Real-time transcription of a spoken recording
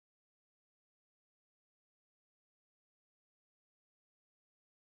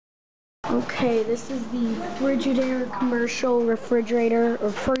Okay, this is the Frigidaire Commercial refrigerator,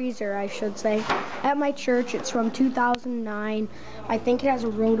 or freezer I should say, at my church. It's from 2009. I think it has a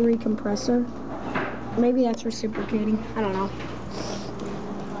rotary compressor. Maybe that's reciprocating, I don't know.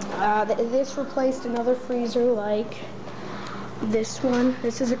 This replaced another freezer like this one.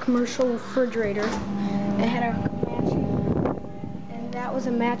 This is a commercial refrigerator. It had a matching, and that was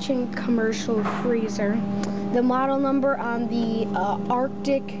a matching commercial freezer. The model number on the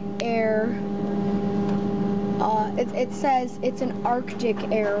Artic Air, it says it's an Artic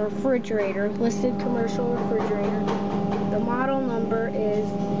Air refrigerator, listed commercial refrigerator. The model number is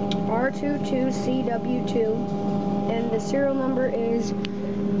R22CW2, and the serial number is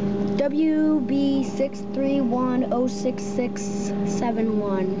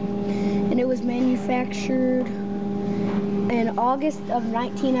WB631066671, and it was manufactured in August of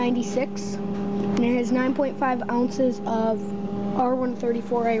 1996. And it has 9.5 ounces of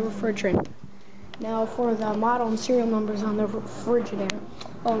R134A refrigerant. Now for the model and serial numbers on the Frigidaire.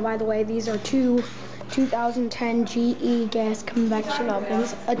 Oh, by the way, these are two 2010 GE gas convection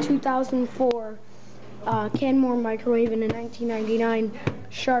ovens, a 2004 Kenmore microwave, and a 1999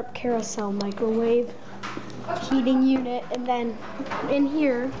 Sharp carousel microwave heating unit. And then in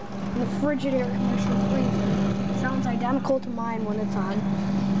here, the Frigidaire Commercial freezer. It sounds identical to mine when it's on.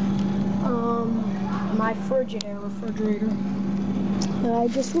 My Frigidaire refrigerator. I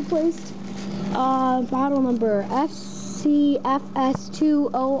just replaced model number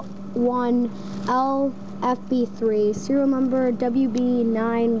FCFS201LFB3, serial number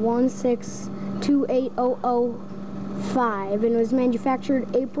WB916280005, and it was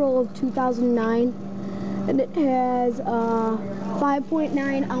manufactured April of 2009, and it has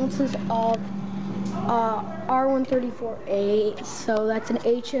 5.9 ounces of R134A, so that's an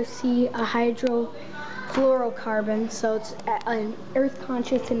HFC, a hydrofluorocarbon, so it's earth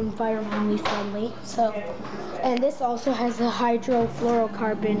conscious and environmentally friendly. So, and this also has a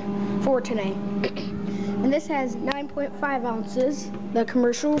hydrofluorocarbon fortune, and this has 9.5 ounces. The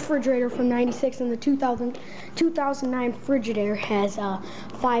commercial refrigerator from '96 and the 2009 Frigidaire has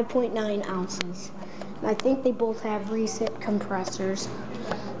 5.9 ounces. And I think they both have recip compressors.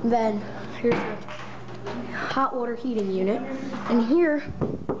 Then here's a hot water heating unit, and here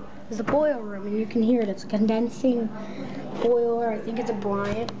is a boiler room, and you can hear it. It's a condensing boiler. I think it's a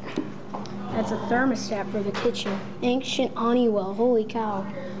Bryant. That's a thermostat for the kitchen. Ancient Honeywell. Holy cow.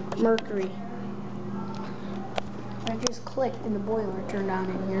 Mercury. I just clicked and the boiler turned on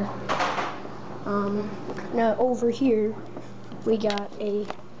in here. Now over here we got a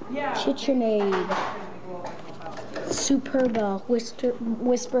KitchenAid Superba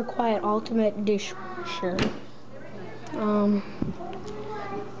Whisper Quiet Ultimate Dishwasher.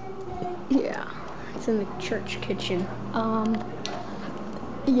 Yeah, it's in the church kitchen.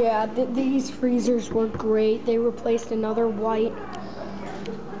 Yeah, these freezers were great. They replaced another white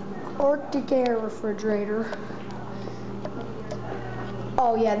Artic Air refrigerator.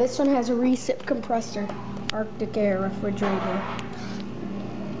 Oh yeah, this one has a recip compressor. Artic Air refrigerator.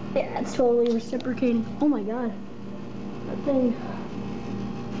 Yeah, it's totally reciprocating. Oh my god. That thing.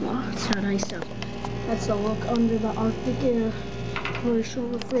 Oh, it's not iced up. That's a look under the Artic Air commercial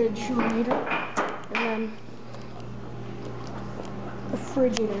refrigerator. And then the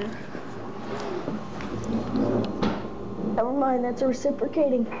Frigidaire. Never mind, that's a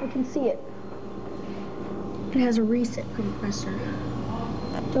reciprocating. I can see it. It has a recip compressor.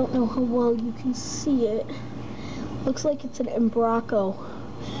 Don't know how well you can see it. Looks like it's an Embraco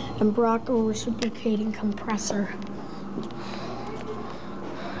reciprocating compressor.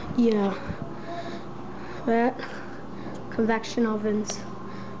 Yeah. That convection ovens,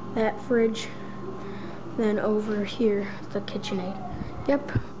 that fridge, then over here the KitchenAid.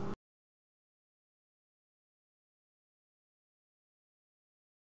 Yep.